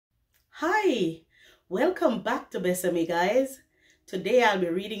Hi, welcome back to Besami, guys. Today I'll be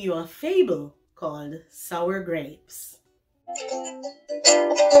reading you a fable called Sour Grapes.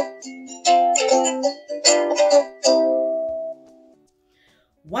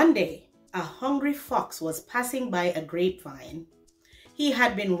 One day, a hungry fox was passing by a grapevine. He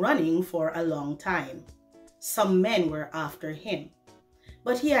had been running for a long time. Some men were after him,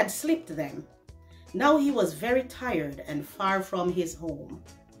 but he had slipped them. Now he was very tired and far from his home.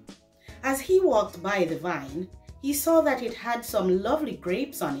 As he walked by the vine, he saw that it had some lovely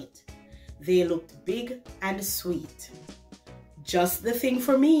grapes on it. They looked big and sweet. Just the thing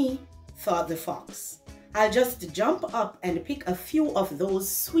for me, thought the fox. I'll just jump up and pick a few of those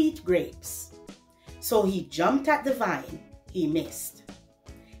sweet grapes. So he jumped at the vine. He missed.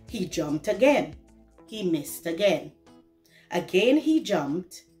 He jumped again. He missed again. Again he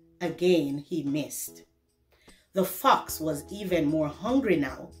jumped. Again he missed. The fox was even more hungry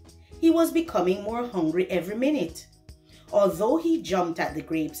now. He was becoming more hungry every minute. Although he jumped at the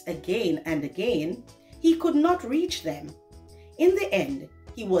grapes again and again, he could not reach them. In the end,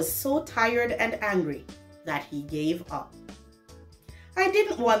 he was so tired and angry that he gave up. I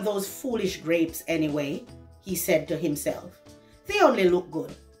didn't want those foolish grapes anyway, he said to himself. They only look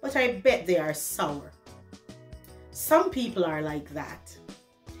good, but I bet they are sour. Some people are like that.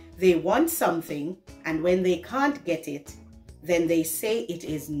 They want something, and when they can't get it, then they say it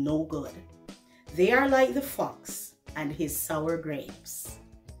is no good. They are like the fox and his sour grapes.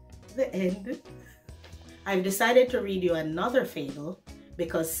 The end. I've decided to read you another fable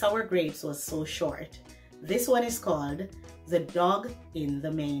because Sour Grapes was so short. This one is called The Dog in the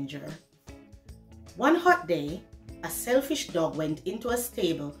Manger. One hot day, a selfish dog went into a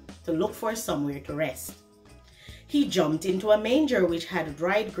stable to look for somewhere to rest. He jumped into a manger which had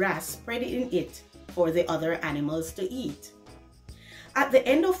dried grass spread in it for the other animals to eat. At the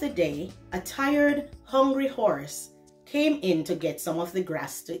end of the day, a tired, hungry horse came in to get some of the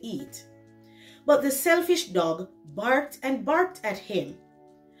grass to eat. But the selfish dog barked and barked at him.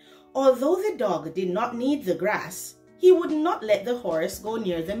 Although the dog did not need the grass, he would not let the horse go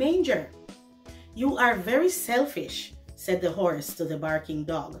near the manger. "You are very selfish," said the horse to the barking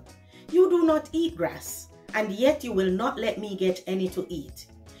dog. "You do not eat grass, and yet you will not let me get any to eat.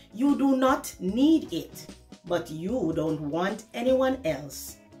 You do not need it, but you don't want anyone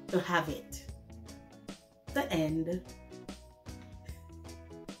else to have it." The end.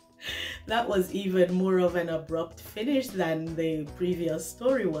 That was even more of an abrupt finish than the previous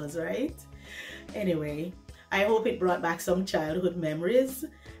story was, right? Anyway, I hope it brought back some childhood memories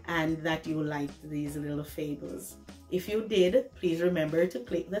and that you liked these little fables. If you did, please remember to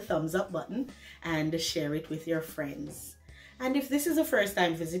click the thumbs up button and share it with your friends. And if this is the first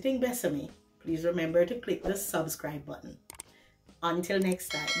time visiting Besami, please remember to click the subscribe button. Until next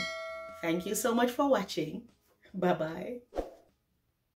time, thank you so much for watching. Bye-bye.